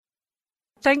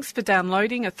Thanks for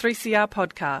downloading a 3CR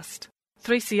podcast.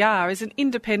 3CR is an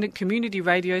independent community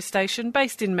radio station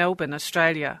based in Melbourne,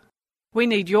 Australia. We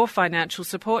need your financial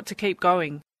support to keep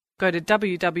going. Go to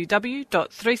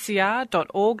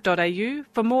www.3cr.org.au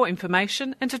for more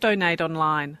information and to donate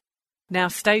online. Now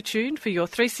stay tuned for your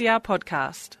 3CR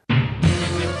podcast.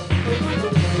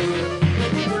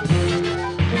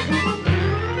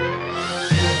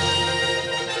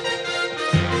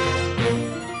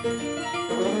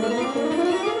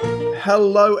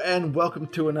 Hello and welcome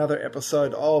to another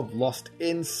episode of Lost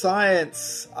in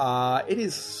Science. It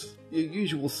is your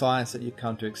usual science that you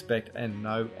come to expect and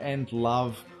know and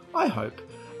love, I hope.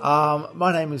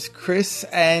 My name is Chris,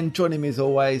 and joining me as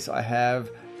always, I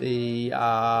have the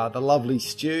lovely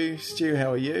Stu. Stu,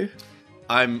 how are you?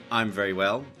 I'm very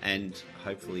well, and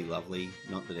hopefully lovely.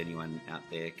 Not that anyone out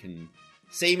there can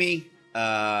see me.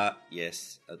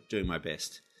 Yes, doing my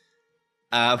best.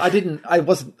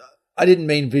 I didn't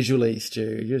mean visually,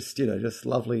 Stu. Just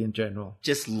lovely in general.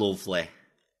 Just lovely.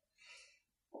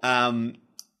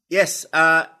 Yes,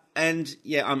 and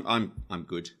yeah, I'm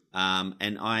good.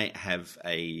 And I have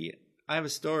a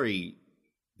story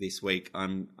this week.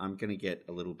 I'm going to get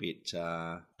a little bit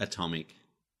atomic.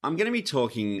 I'm going to be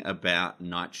talking about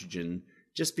nitrogen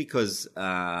just because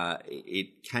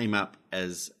it came up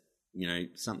as,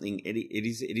 something. It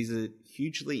is a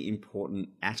hugely important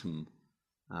atom.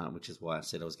 Which is why I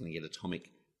said I was going to get atomic.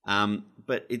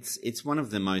 But it's one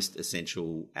of the most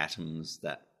essential atoms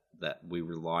that we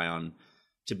rely on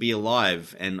to be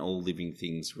alive, and all living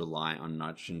things rely on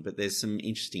nitrogen. But there's some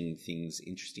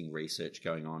interesting research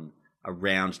going on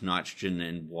around nitrogen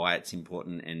and why it's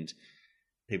important, and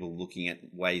people looking at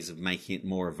ways of making it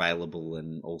more available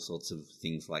and all sorts of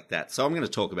things like that. So I'm going to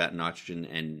talk about nitrogen,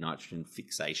 and nitrogen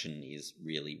fixation is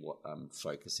really what I'm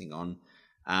focusing on.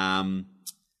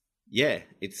 Yeah,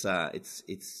 it's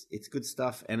good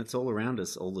stuff, and it's all around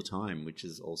us all the time, which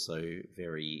is also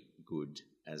very good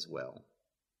as well.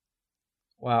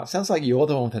 Wow, sounds like you're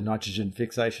the one with the nitrogen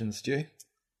fixation, Stu.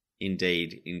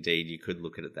 Indeed, you could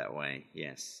look at it that way.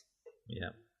 Yes.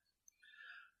 Yeah.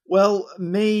 Well,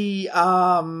 me,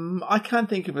 I can't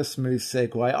think of a smooth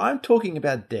segue. I'm talking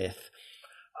about death.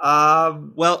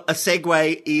 Well, a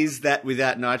segue is that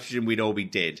without nitrogen, we'd all be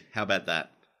dead. How about that?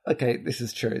 Okay, this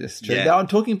is true. Yeah. Now, I'm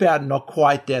talking about not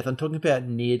quite death. I'm talking about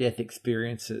near-death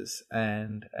experiences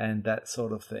and that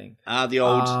sort of thing. The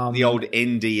old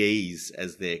NDEs,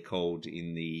 as they're called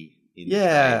in the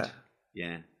trade.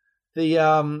 Yeah.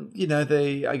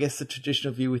 I guess the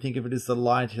traditional view, we think of it as the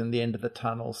light in the end of the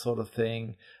tunnel sort of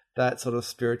thing, that sort of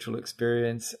spiritual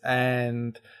experience.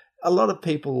 And a lot of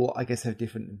people, I guess, have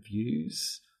different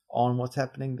views on what's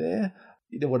happening there.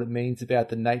 You know what it means about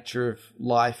the nature of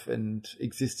life and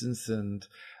existence and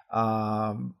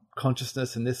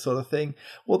consciousness and this sort of thing.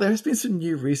 Well, there has been some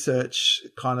new research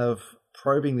kind of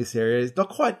probing this area. It's not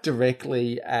quite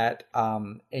directly at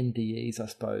NDEs, I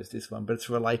suppose, this one, but it's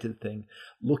a related thing.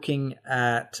 Looking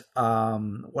at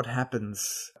what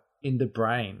happens in the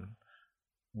brain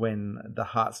when the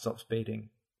heart stops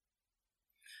beating.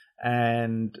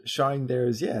 And showing there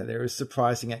is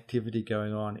surprising activity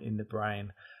going on in the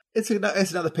brain. It's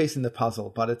another piece in the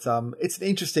puzzle, but it's an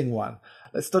interesting one.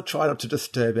 Let's not try not to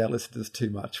disturb our listeners too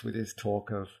much with this talk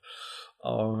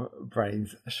of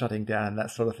brains shutting down and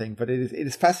that sort of thing. But it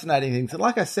is fascinating things. And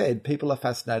like I said, people are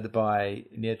fascinated by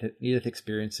near-death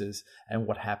experiences and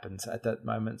what happens at that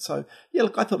moment. So yeah,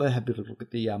 look, I thought I'd have a look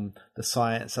at the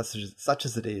science such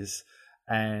as it is,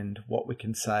 and what we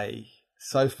can say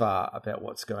so far about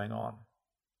what's going on.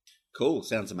 Cool.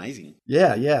 Sounds amazing.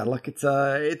 Yeah. Like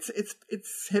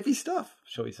it's heavy stuff,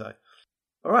 shall we say?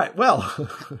 All right. Well,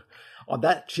 on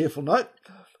that cheerful note,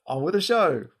 on with the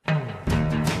show.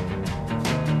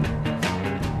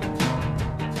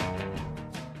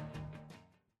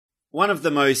 One of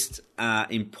the most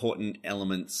important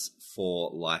elements for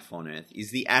life on Earth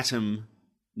is the atom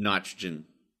nitrogen.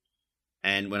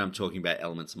 And when I'm talking about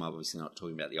elements, I'm obviously not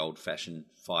talking about the old-fashioned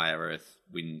fire, earth,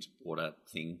 wind, water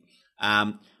thing.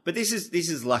 But this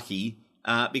is lucky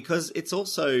because it's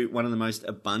also one of the most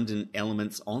abundant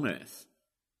elements on Earth,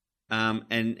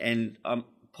 and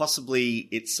possibly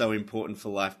it's so important for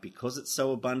life because it's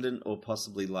so abundant, or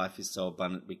possibly life is so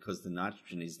abundant because the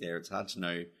nitrogen is there. It's hard to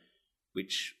know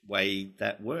which way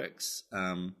that works.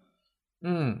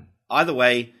 Either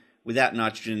way, without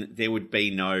nitrogen, there would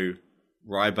be no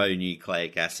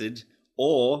ribonucleic acid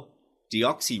or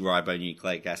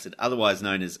deoxyribonucleic acid, otherwise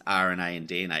known as RNA and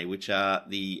DNA, which are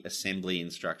the assembly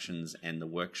instructions and the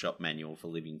workshop manual for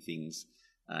living things,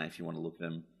 if you want to look at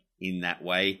them in that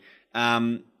way.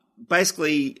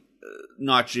 Basically,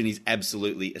 nitrogen is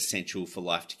absolutely essential for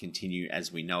life to continue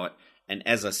as we know it. And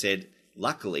as I said,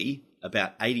 luckily,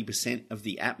 about 80% of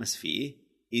the atmosphere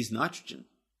is nitrogen.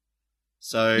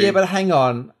 So yeah, but hang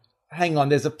on.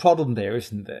 There's a problem there,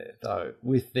 isn't there, though,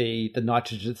 with the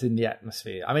nitrogen that's in the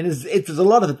atmosphere? I mean, there's a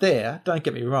lot of it there, don't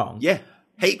get me wrong. Yeah,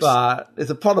 heaps. But there's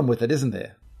a problem with it, isn't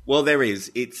there? Well, there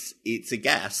is. It's a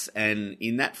gas, and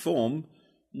in that form,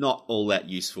 not all that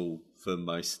useful for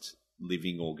most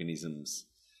living organisms.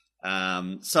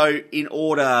 So in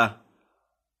order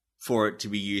for it to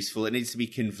be useful, it needs to be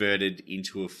converted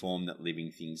into a form that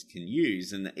living things can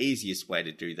use. And the easiest way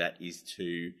to do that is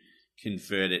to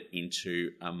convert it into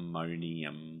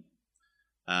ammonium,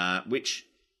 which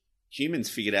humans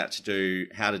figured out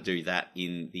how to do that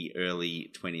in the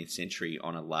early 20th century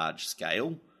on a large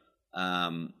scale.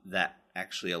 That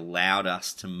actually allowed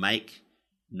us to make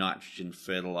nitrogen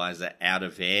fertilizer out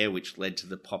of air, which led to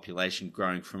the population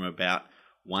growing from about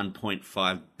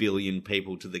 1.5 billion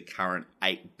people to the current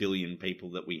 8 billion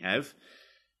people that we have.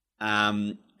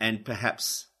 And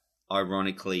perhaps,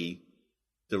 ironically,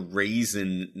 the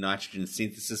reason nitrogen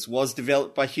synthesis was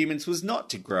developed by humans was not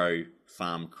to grow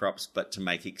farm crops, but to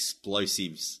make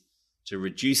explosives to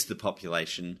reduce the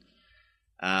population.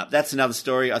 That's another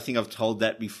story. I think I've told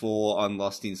that before on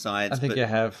Lost in Science. I think you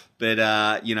have. But,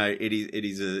 it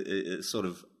is a sort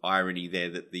of irony there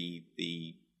that the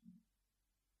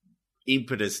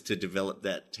impetus to develop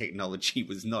that technology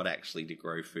was not actually to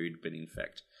grow food, but in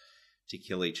fact to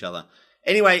kill each other.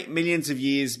 Anyway, millions of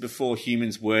years before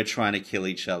humans were trying to kill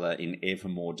each other in ever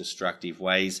more destructive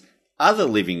ways, other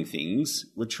living things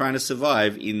were trying to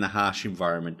survive in the harsh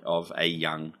environment of a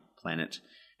young planet.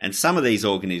 And some of these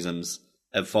organisms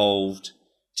evolved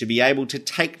to be able to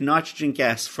take nitrogen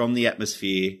gas from the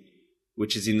atmosphere,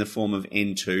 which is in the form of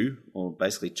N2, or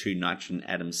basically two nitrogen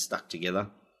atoms stuck together,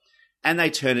 and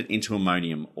they turn it into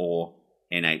ammonium, or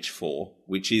NH4,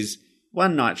 which is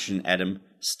one nitrogen atom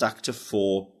stuck to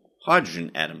 4 hydrogen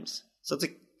atoms. So it's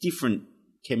a different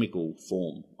chemical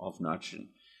form of nitrogen.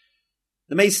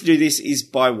 The means to do this is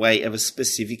by way of a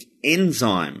specific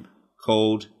enzyme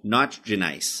called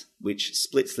nitrogenase, which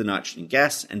splits the nitrogen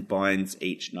gas and binds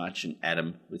each nitrogen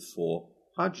atom with 4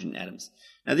 hydrogen atoms.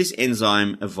 Now, this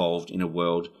enzyme evolved in a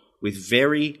world with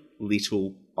very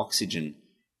little oxygen,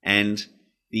 and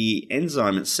the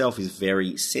enzyme itself is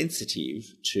very sensitive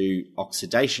to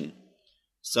oxidation.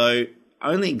 So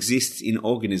only exists in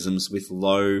organisms with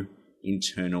low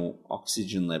internal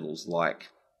oxygen levels, like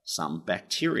some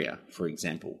bacteria, for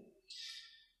example.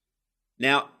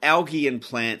 Now, algae and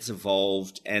plants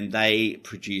evolved, and they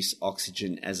produce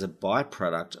oxygen as a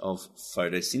byproduct of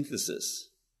photosynthesis.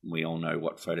 We all know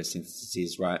what photosynthesis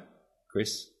is, right,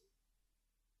 Chris?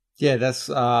 Yeah, that's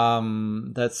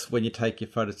when you take your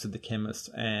photos to the chemist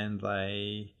and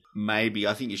they... Maybe.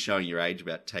 I think you're showing your age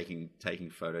about taking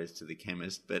photos to the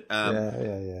chemist. But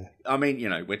yeah. I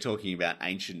mean, we're talking about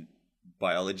ancient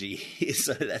biology here,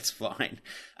 so that's fine.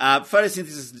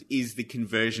 Photosynthesis is the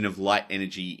conversion of light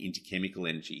energy into chemical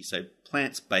energy. So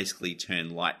plants basically turn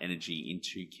light energy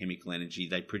into chemical energy.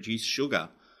 They produce sugar.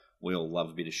 We all love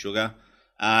a bit of sugar.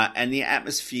 And the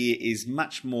atmosphere is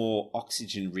much more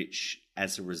oxygen-rich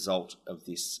as a result of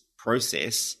this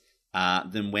process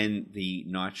than when the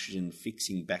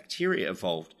nitrogen-fixing bacteria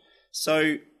evolved.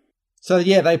 So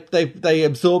yeah, they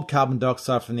absorb carbon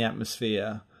dioxide from the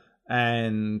atmosphere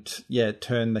and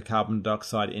turn the carbon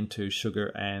dioxide into sugar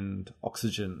and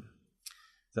oxygen.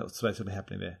 That's basically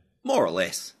happening there. More or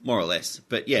less.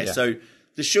 But yeah, so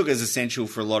the sugar is essential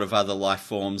for a lot of other life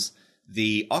forms.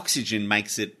 The oxygen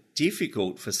makes it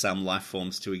difficult for some life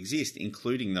forms to exist,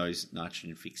 including those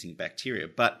nitrogen-fixing bacteria.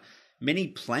 But many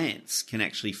plants can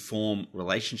actually form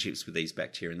relationships with these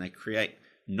bacteria, and they create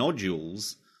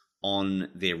nodules on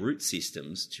their root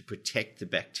systems to protect the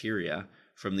bacteria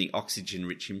from the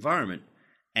oxygen-rich environment.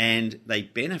 And they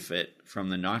benefit from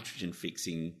the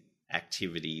nitrogen-fixing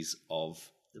activities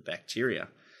of the bacteria.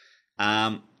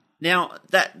 Now,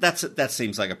 that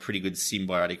seems like a pretty good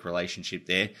symbiotic relationship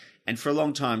there. And for a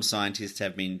long time, scientists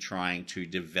have been trying to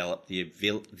develop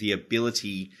the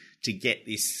ability to get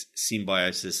this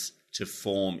symbiosis to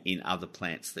form in other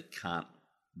plants that can't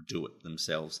do it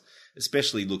themselves,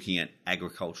 especially looking at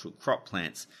agricultural crop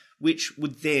plants, which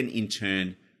would then in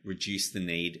turn reduce the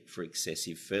need for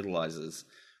excessive fertilizers,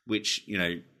 which,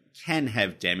 can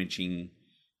have damaging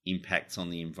impacts on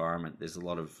the environment. There's a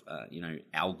lot of,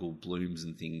 algal blooms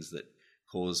and things that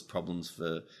cause problems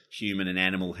for human and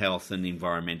animal health and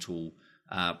environmental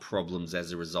problems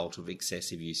as a result of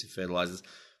excessive use of fertilizers.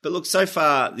 But look, so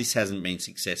far this hasn't been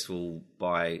successful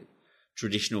by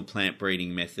traditional plant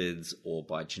breeding methods or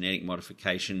by genetic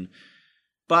modification.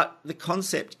 But the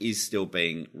concept is still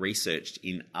being researched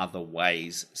in other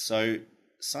ways. So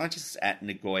scientists at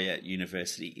Nagoya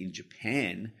University in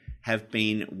Japan have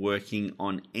been working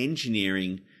on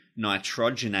engineering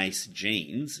nitrogenase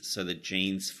genes, so the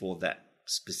genes for that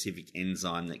specific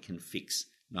enzyme that can fix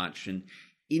nitrogen,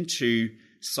 into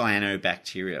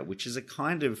cyanobacteria, which is a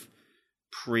kind of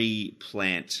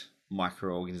pre-plant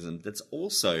microorganism that's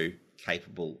also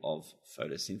capable of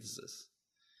photosynthesis.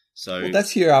 So well,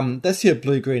 that's your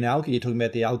blue-green algae. You're talking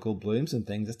about the algal blooms and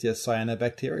things. That's your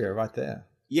cyanobacteria right there.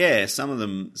 yeah, some of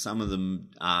them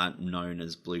are known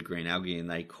as blue-green algae, and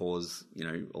they cause,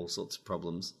 all sorts of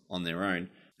problems on their own.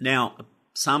 Now,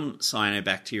 some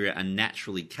cyanobacteria are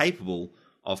naturally capable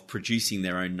of producing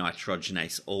their own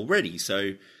nitrogenase already,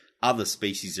 so other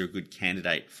species are a good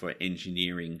candidate for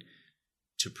engineering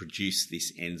to produce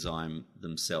this enzyme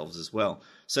themselves as well.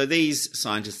 So these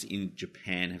scientists in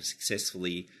Japan have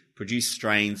successfully produced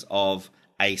strains of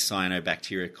a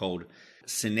cyanobacteria called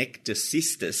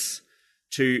Senectocystis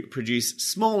to produce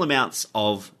small amounts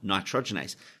of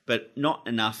nitrogenase, but not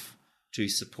enough to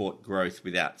support growth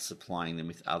without supplying them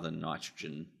with other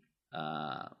nitrogen,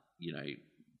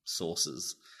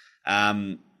 sources.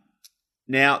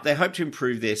 Now, they hope to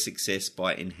improve their success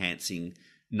by enhancing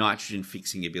nitrogen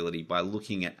fixing ability by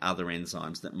looking at other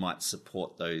enzymes that might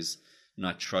support those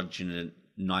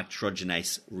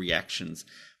nitrogenase reactions,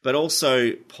 but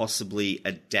also possibly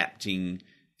adapting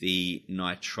the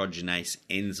nitrogenase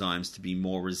enzymes to be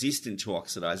more resistant to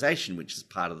oxidization, which is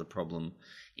part of the problem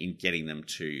in getting them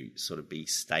to sort of be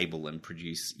stable and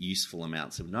produce useful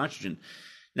amounts of nitrogen.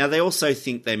 Now, they also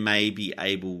think they may be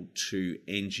able to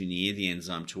engineer the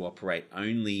enzyme to operate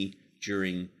only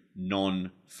during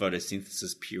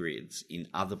non-photosynthesis periods in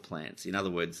other plants. In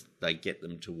other words, they get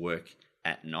them to work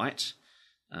at night,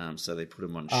 so they put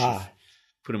them on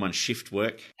shift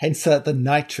work. Hence the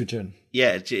nitrogen.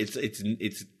 Yeah,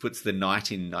 it puts the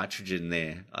night in nitrogen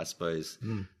there, I suppose.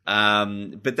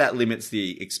 But that limits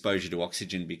the exposure to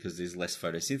oxygen because there's less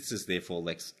photosynthesis, therefore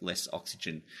less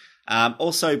oxygen.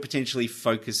 Also, potentially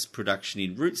focus production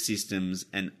in root systems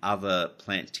and other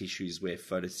plant tissues where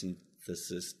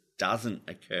photosynthesis doesn't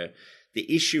occur.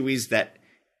 The issue is that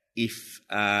if,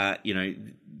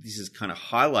 this is kind of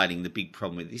highlighting the big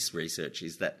problem with this research,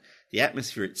 is that the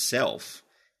atmosphere itself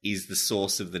is the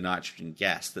source of the nitrogen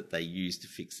gas that they use to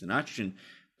fix the nitrogen,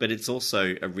 but it's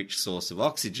also a rich source of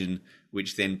oxygen,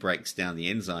 which then breaks down the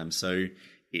enzyme. So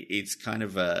it's kind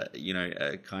of a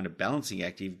kind of balancing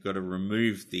act. You've got to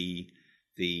remove the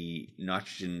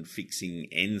nitrogen fixing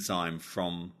enzyme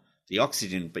from the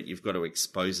oxygen, but you've got to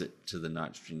expose it to the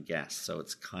nitrogen gas. So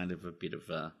it's kind of a bit of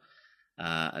a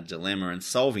dilemma, and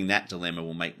solving that dilemma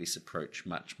will make this approach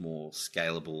much more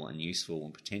scalable and useful,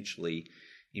 and potentially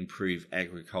improve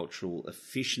agricultural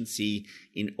efficiency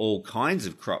in all kinds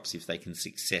of crops if they can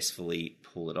successfully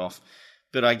pull it off.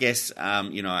 But I guess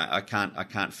I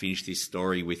can't finish this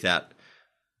story without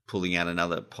pulling out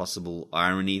another possible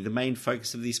irony. The main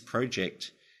focus of this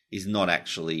project is not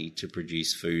actually to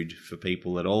produce food for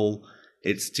people at all.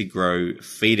 It's to grow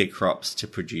feeder crops to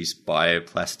produce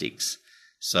bioplastics.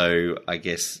 So I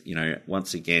guess,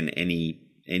 once again,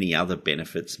 any other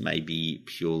benefits may be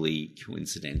purely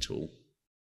coincidental.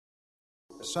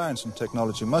 Science and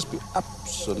technology must be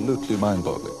absolutely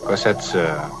mind-boggling. Of course, it's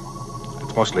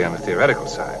mostly on the theoretical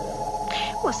side.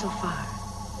 Well, so far.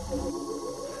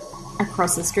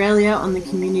 Across Australia on the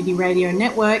Community Radio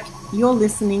Network, you're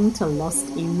listening to Lost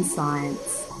in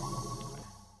Science.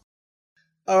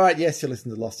 All right, yes, you're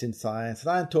listening to Lost in Science, and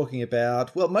I'm talking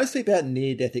about, mostly about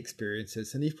near-death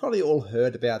experiences, and you've probably all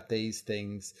heard about these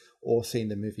things or seen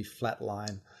the movie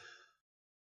Flatline.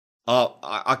 Oh,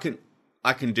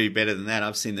 I can do better than that.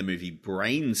 I've seen the movie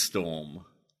Brainstorm.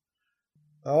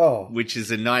 Oh. Which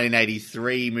is a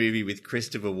 1983 movie with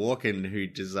Christopher Walken, who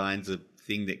designs a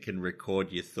thing that can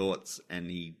record your thoughts, and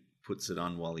he puts it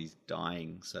on while he's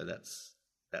dying. So that's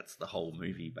the whole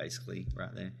movie, basically,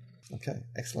 right there. Okay,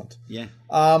 excellent. Yeah.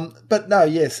 But no,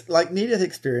 yes, like near-death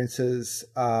experiences,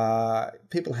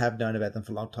 people have known about them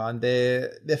for a long time.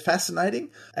 They're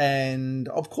fascinating, and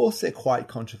of course they're quite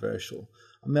controversial.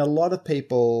 I mean, a lot of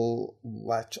people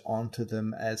latch onto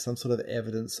them as some sort of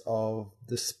evidence of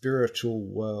the spiritual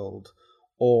world,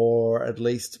 or at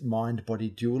least mind-body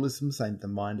dualism, saying the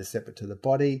mind is separate to the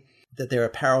body, that there are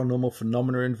paranormal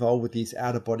phenomena involved with these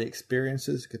out-of-body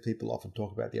experiences, because people often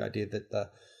talk about the idea that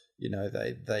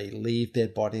they leave their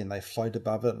body and they float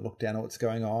above it and look down at what's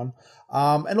going on.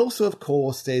 And also, of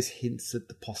course, there's hints at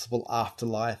the possible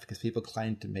afterlife because people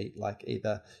claim to meet like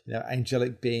either,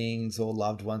 angelic beings or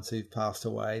loved ones who've passed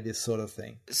away, this sort of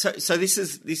thing. So this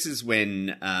is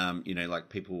when, like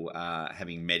people are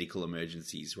having medical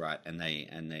emergencies, right? And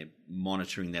they're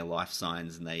monitoring their life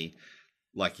signs and they,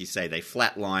 like you say, they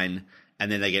flatline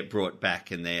and then they get brought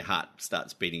back and their heart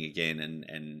starts beating again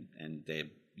and they're,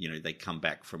 they come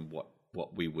back from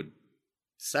what we would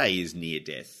say is near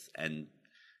death and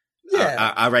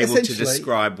are able to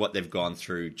describe what they've gone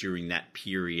through during that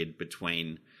period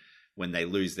between when they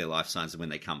lose their life signs and when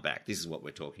they come back. This is what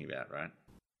we're talking about, right?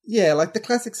 Yeah, like the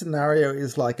classic scenario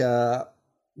is like a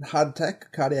heart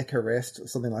attack, cardiac arrest, or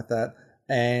something like that,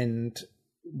 and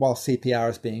while CPR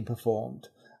is being performed.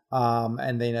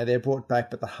 And they're brought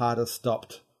back, but the heart has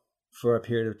stopped for a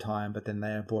period of time, but then they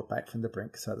are brought back from the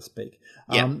brink, so to speak.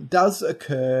 Does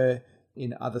occur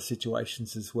in other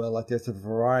situations as well. Like there's a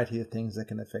variety of things that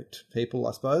can affect people,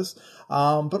 I suppose.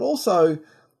 But also,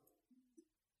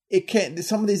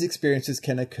 some of these experiences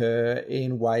can occur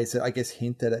in ways that I guess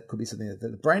hint that it could be something that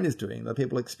the brain is doing. That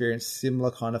people experience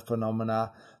similar kind of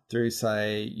phenomena through,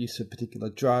 say, use of particular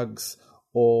drugs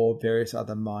or various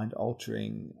other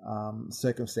mind-altering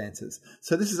circumstances.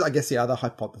 So this is, I guess, the other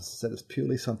hypothesis, that it's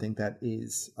purely something that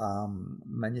is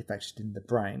manufactured in the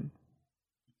brain.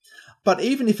 But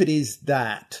even if it is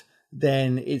that,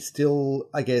 then it still,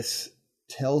 I guess,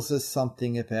 tells us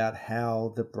something about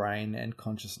how the brain and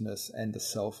consciousness and the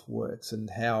self works and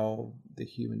how the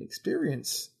human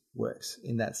experience works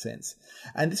in that sense.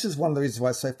 And this is one of the reasons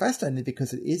why it's so fascinating,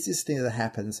 because it is this thing that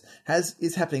happens,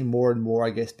 is happening more and more,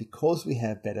 I guess, because we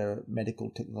have better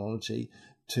medical technology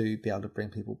to be able to bring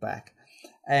people back.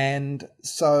 And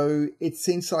so it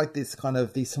seems like this some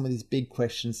of these big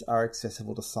questions are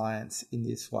accessible to science in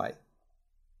this way.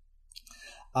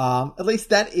 At least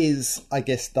that is, I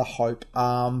guess, the hope.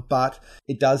 But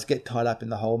it does get tied up in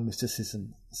the whole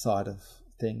mysticism side of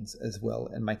things as well,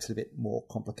 and makes it a bit more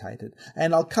complicated.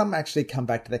 And I'll come back to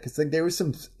that, because there is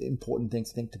some important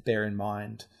things I think to bear in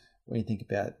mind when you think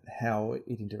about how it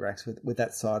interacts with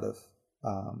that side of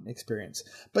experience.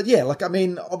 But yeah,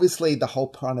 obviously the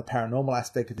whole kind of paranormal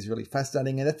aspect is really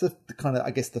fascinating, and that's the kind of, I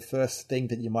guess, the first thing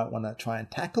that you might want to try and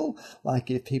tackle.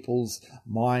 Like if people's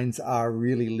minds are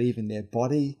really leaving their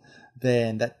body,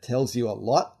 then that tells you a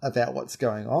lot about what's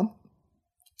going on.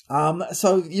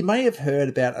 So you may have heard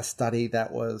about a study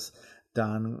that was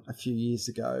done a few years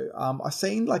ago. I've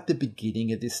seen the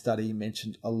beginning of this study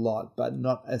mentioned a lot, but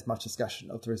not as much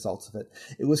discussion of the results of it.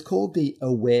 It was called the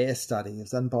AWARE study. It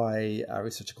was done by a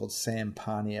researcher called Sam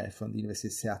Parnier from the University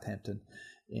of Southampton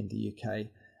in the UK.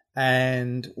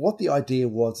 And what the idea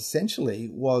was essentially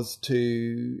was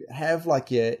to have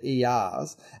your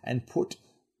ERs and put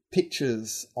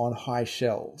pictures on high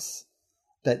shelves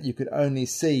that you could only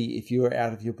see if you were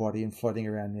out of your body and floating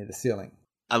around near the ceiling.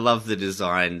 I love the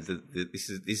design. This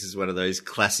is one of those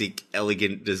classic,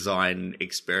 elegant design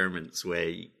experiments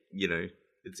where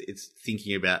it's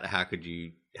thinking about how could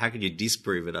you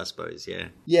disprove it, I suppose.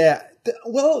 Yeah.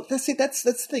 Well, that's it. That's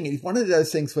the thing. It's one of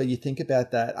those things where you think about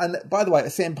that. And by the way,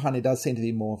 Sam Parnier does seem to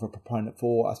be more of a proponent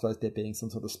for, I suppose, there being some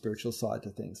sort of spiritual side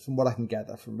to things, from what I can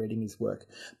gather from reading his work.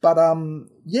 But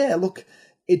look.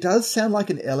 It does sound like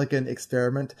an elegant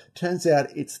experiment. Turns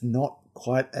out it's not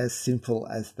quite as simple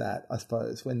as that, I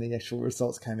suppose. When the actual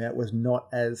results came out, was not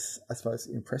as, I suppose,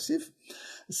 impressive.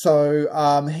 So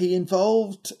he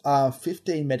involved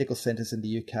 15 medical centres in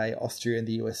the UK, Austria and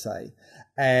the USA.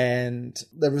 And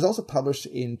the results were published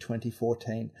in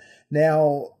 2014.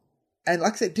 Now, and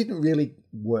like I said, it didn't really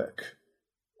work,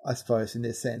 I suppose, in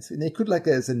this sense. And they could,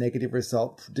 there's a negative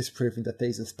result disproving the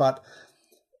thesis, but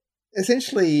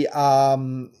essentially,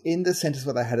 in the centres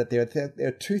where they had it, there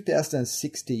are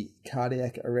 2,060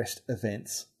 cardiac arrest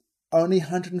events. Only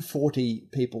 140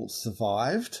 people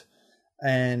survived,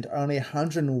 and only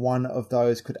 101 of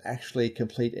those could actually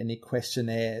complete any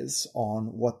questionnaires on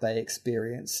what they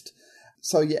experienced.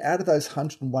 So out of those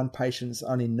 101 patients,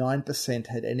 only 9%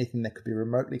 had anything that could be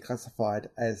remotely classified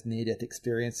as near-death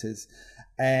experiences,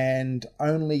 and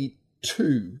only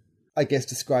 2 I guess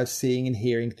describes seeing and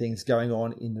hearing things going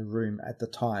on in the room at the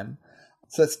time.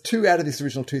 So that's 2 out of this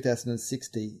original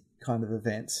 2,060 kind of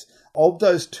events. Of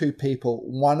those 2 people,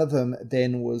 one of them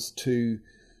then was too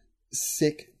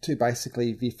sick to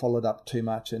basically be followed up too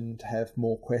much and have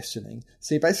more questioning.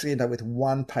 So you basically end up with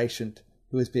 1 patient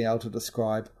who was being able to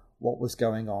describe what was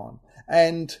going on.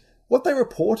 And what they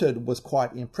reported was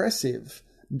quite impressive.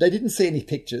 They didn't see any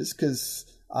pictures because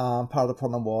part of the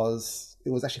problem was it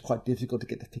was actually quite difficult to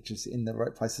get the pictures in the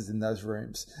right places in those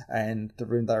rooms, and the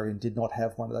room they were in did not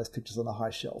have one of those pictures on a high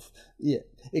shelf. Yeah,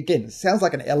 again, it sounds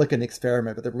like an elegant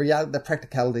experiment, but the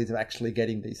practicalities of actually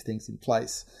getting these things in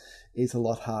place is a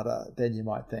lot harder than you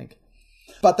might think.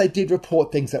 But they did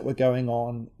report things that were going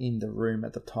on in the room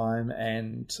at the time,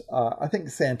 and I think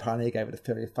Sam Parnier gave it a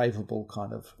fairly favourable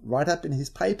kind of write-up in his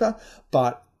paper,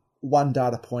 but one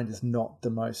data point is not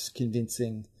the most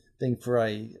convincing thing for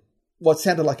what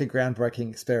sounded like a groundbreaking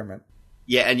experiment.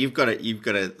 Yeah, and you've got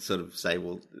to sort of say,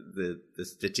 well, the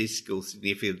statistical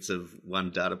significance of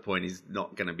one data point is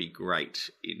not going to be great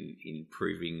in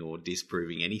proving or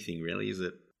disproving anything, really, is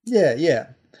it?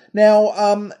 Yeah.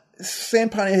 Now, Sam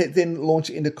Parnier then launched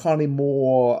into kind of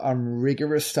more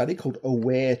rigorous study called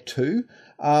AWARE-2.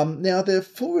 Now, the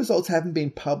full results haven't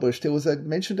been published. It was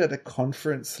mentioned at a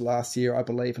conference last year, I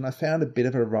believe, and I found a bit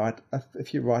of a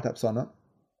few write-ups on it.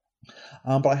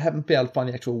 But I haven't been able to find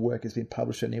the actual work has been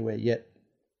published anywhere yet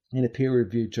in a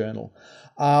peer-reviewed journal.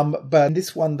 But in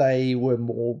this one, they were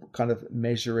more kind of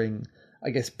measuring,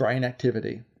 I guess, brain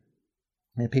activity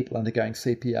and people undergoing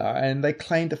CPR. And they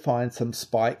claimed to find some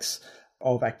spikes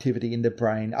of activity in the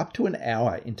brain up to an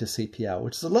hour into CPR,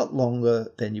 which is a lot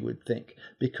longer than you would think,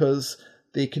 because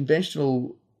the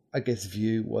conventional, I guess,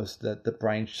 view was that the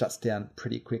brain shuts down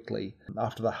pretty quickly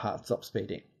after the heart stops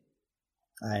beating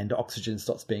and oxygen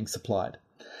stops being supplied.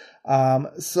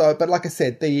 But like I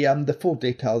said, the full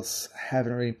details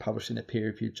haven't been published in a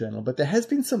peer-reviewed journal, but there has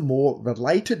been some more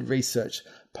related research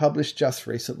published just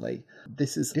recently.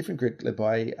 This is a different group led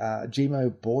by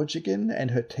Jimo Borgigan and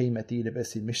her team at the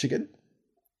University of Michigan.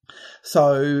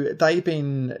 So they've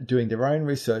been doing their own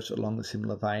research along a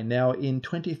similar vein. Now, in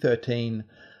 2013,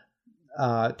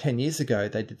 10 years ago,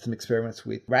 they did some experiments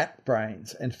with rat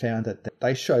brains and found that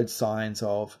they showed signs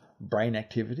of brain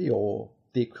activity, or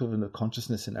the equivalent of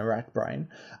consciousness in a rat brain,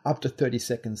 up to 30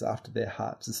 seconds after their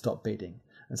hearts had stopped beating.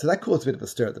 And so that caused a bit of a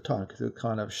stir at the time, because it was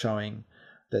kind of showing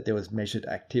that there was measured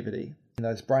activity in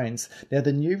those brains. Now,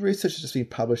 the new research that's been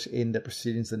published in the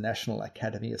Proceedings of the National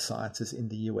Academy of Sciences in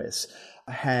the US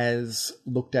has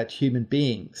looked at human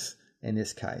beings in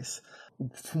this case.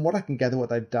 From what I can gather, what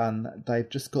they've done, they've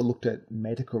just looked at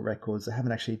medical records. They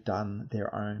haven't actually done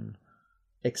their own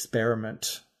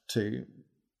experiment to,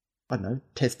 I don't know,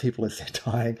 test people as they're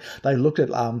dying. They looked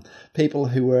at people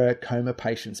who were coma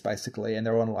patients, basically, and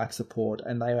they were on life support,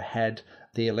 and they had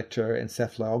the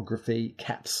electroencephalography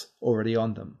caps already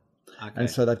on them. Okay. And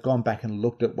so they've gone back and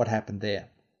looked at what happened there.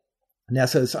 Now,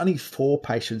 so there's only 4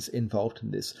 patients involved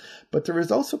in this, but the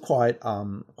results are quite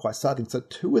startling. So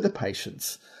 2 of the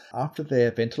patients, after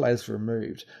their ventilators were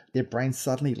removed, their brains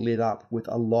suddenly lit up with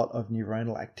a lot of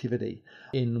neuronal activity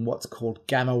in what's called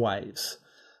gamma waves.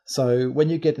 So when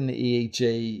you get an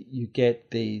EEG, you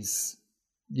get these,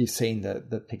 you've seen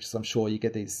the pictures, I'm sure, you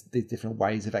get these different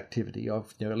waves of activity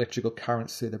of electrical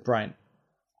currents through the brain.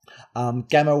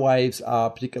 Gamma waves are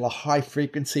particular high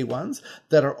frequency ones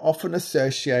that are often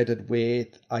associated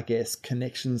with, I guess, wide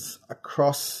connections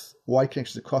across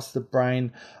the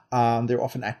brain. They're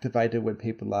often activated when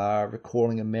people are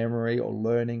recalling a memory or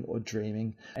learning or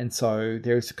dreaming. And so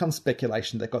there is some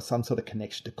speculation they've got some sort of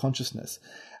connection to consciousness.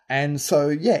 And so,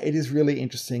 yeah, it is really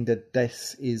interesting that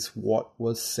this is what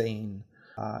was seen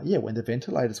when the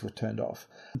ventilators were turned off.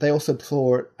 They also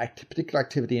saw particular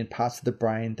activity in parts of the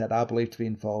brain that are believed to be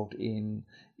involved in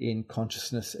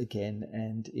consciousness again,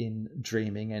 and in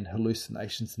dreaming and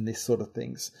hallucinations and this sort of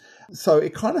things. So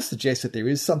it kind of suggests that there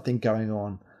is something going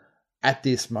on at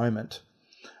this moment.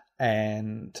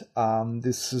 And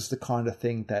this is the kind of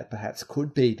thing that perhaps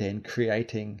could be then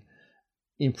creating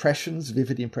impressions,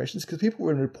 vivid impressions, because people,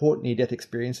 when report near-death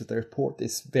experiences, they report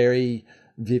this very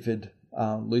vivid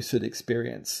lucid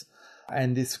experience,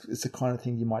 and this is the kind of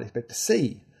thing you might expect to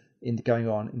see going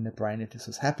on in the brain if this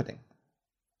was happening.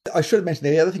 I should have mentioned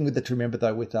the other thing to remember,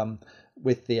 though, with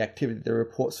the activity, the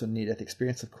reports of near-death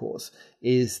experience, of course,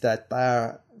 is that they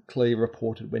are clearly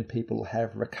reported when people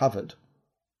have recovered.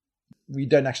 We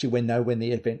don't actually know when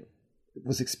the event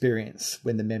was experienced,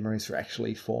 when the memories were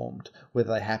actually formed,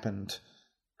 whether they happened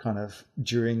kind of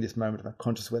during this moment of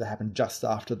unconscious, whether it happened just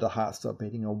after the heart stopped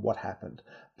beating, or what happened.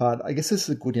 But I guess this is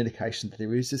a good indication that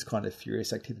there is this kind of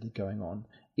furious activity going on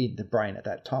in the brain at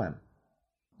that time.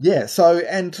 Yeah, so,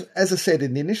 and as I said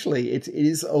initially, it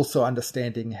is also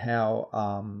understanding how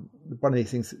one of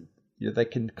these things, they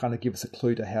can kind of give us a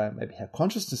clue to how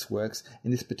consciousness works.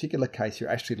 In this particular case, you're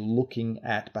actually looking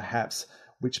at perhaps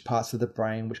which parts of the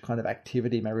brain, which kind of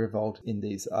activity may be involved in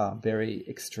these very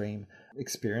extreme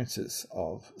experiences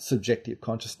of subjective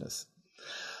consciousness.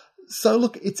 So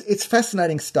look, it's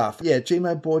fascinating stuff. Yeah,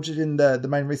 Jimo Borjadin, the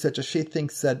main researcher, she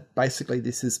thinks that basically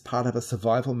this is part of a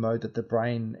survival mode that the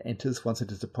brain enters once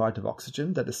it is deprived of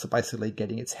oxygen, that it's basically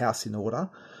getting its house in order,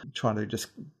 trying to just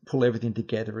pull everything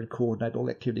together and coordinate all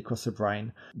activity across the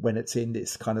brain when it's in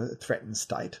this kind of threatened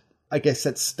state. I guess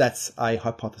that's a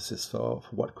hypothesis for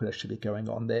what could actually be going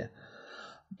on there.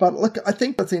 But look, I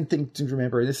think that's the thing to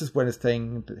remember, and this is one of the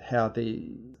things, how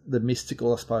the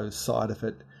mystical, I suppose, side of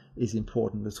it is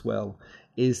important as well,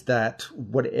 is that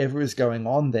whatever is going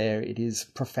on there, it is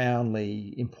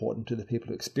profoundly important to the people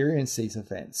who experience these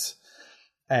events.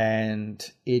 And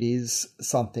it is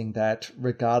something that,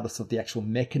 regardless of the actual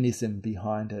mechanism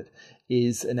behind it,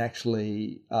 is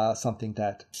something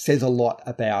that says a lot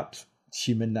about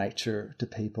human nature to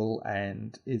people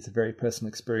and is a very personal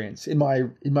experience. In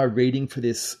my reading for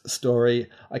this story,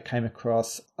 I came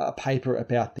across a paper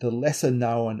about the lesser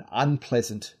known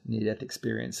unpleasant near-death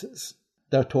experiences.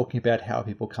 They were talking about how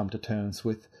people come to terms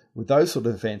with those sort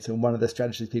of events, and one of the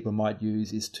strategies people might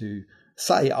use is to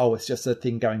say, oh, it's just a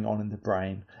thing going on in the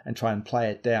brain, and try and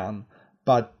play it down.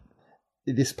 But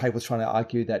this paper was trying to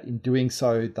argue that in doing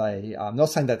so, they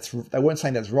weren't saying that's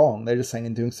wrong. They're just saying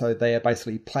in doing so, they are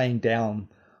basically playing down,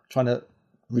 trying to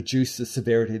reduce the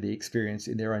severity of the experience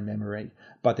in their own memory,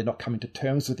 but they're not coming to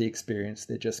terms with the experience.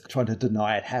 They're just trying to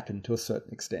deny it happened to a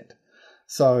certain extent.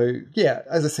 So, yeah,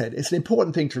 as I said, it's an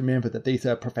important thing to remember that these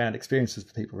are profound experiences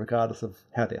for people, regardless of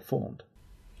how they're formed.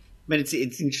 But it's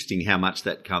interesting how much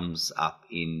that comes up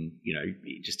in,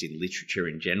 just in literature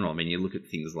in general. I mean, you look at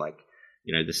things like,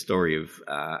 the story of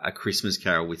A Christmas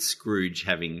Carol with Scrooge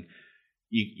having,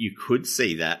 you could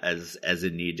see that as a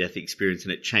near-death experience,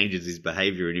 and it changes his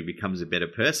behaviour and he becomes a better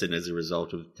person as a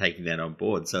result of taking that on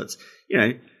board. So it's,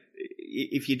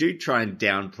 if you do try and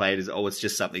downplay it as, it's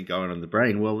just something going on in the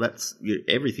brain, well,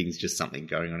 everything's just something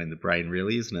going on in the brain,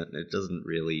 really, isn't it? It doesn't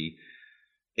really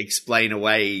explain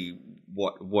away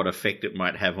what effect it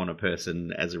might have on a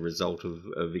person as a result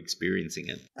of experiencing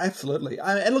it. Absolutely.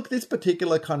 And look, this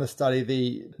particular kind of study,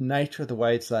 the nature of the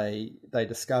ways they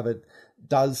discovered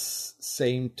does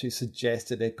seem to suggest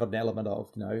that they've got an element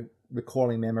of,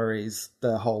 recalling memories,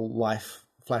 the whole life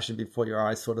flashing before your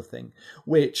eyes sort of thing,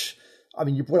 which, I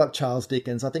mean, you brought up Charles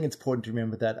Dickens. I think it's important to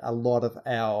remember that a lot of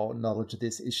our knowledge of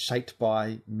this is shaped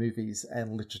by movies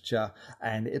and literature,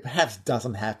 and it perhaps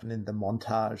doesn't happen in the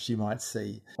montage you might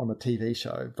see on a TV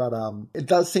show. But it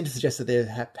does seem to suggest that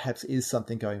there perhaps is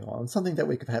something going on, something that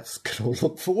we could perhaps all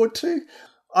look forward to.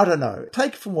 I don't know.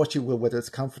 Take it from what you will, whether it's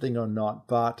comforting or not,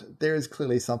 but there is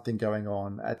clearly something going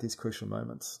on at these crucial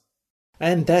moments.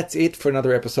 And that's it for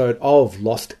another episode of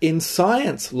Lost in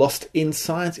Science. Lost in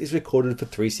Science is recorded for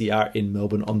 3CR in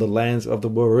Melbourne on the lands of the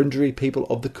Wurundjeri people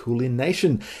of the Kulin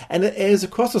Nation, and it airs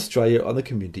across Australia on the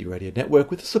Community Radio Network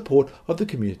with the support of the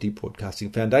Community Broadcasting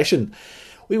Foundation.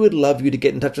 We would love you to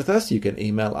get in touch with us. You can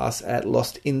email us at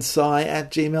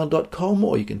lostinsci@gmail.com,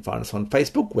 or you can find us on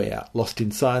Facebook, we're Lost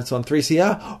in Science on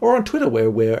 3CR, or on Twitter,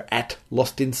 where we're at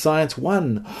Lost in Science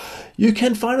 1. You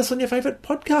can find us on your favourite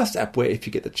podcast app, where if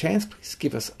you get the chance, please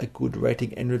give us a good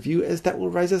rating and review, as that will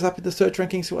raise us up in the search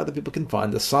rankings so other people can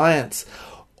find the science.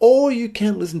 Or you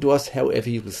can listen to us however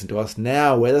you listen to us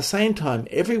now, where at the same time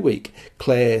every week,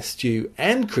 Claire, Stu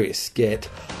and Chris get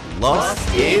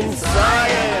Lost in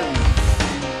Science!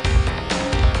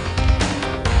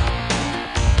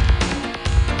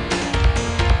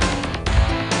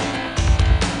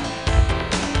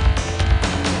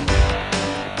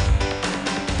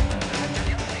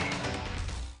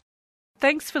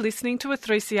 Thanks for listening to a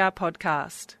 3CR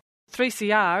podcast.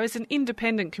 3CR is an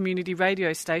independent community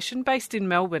radio station based in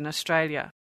Melbourne,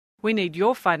 Australia. We need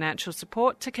your financial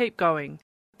support to keep going.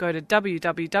 Go to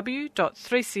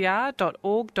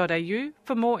www.3cr.org.au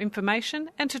for more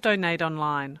information and to donate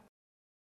online.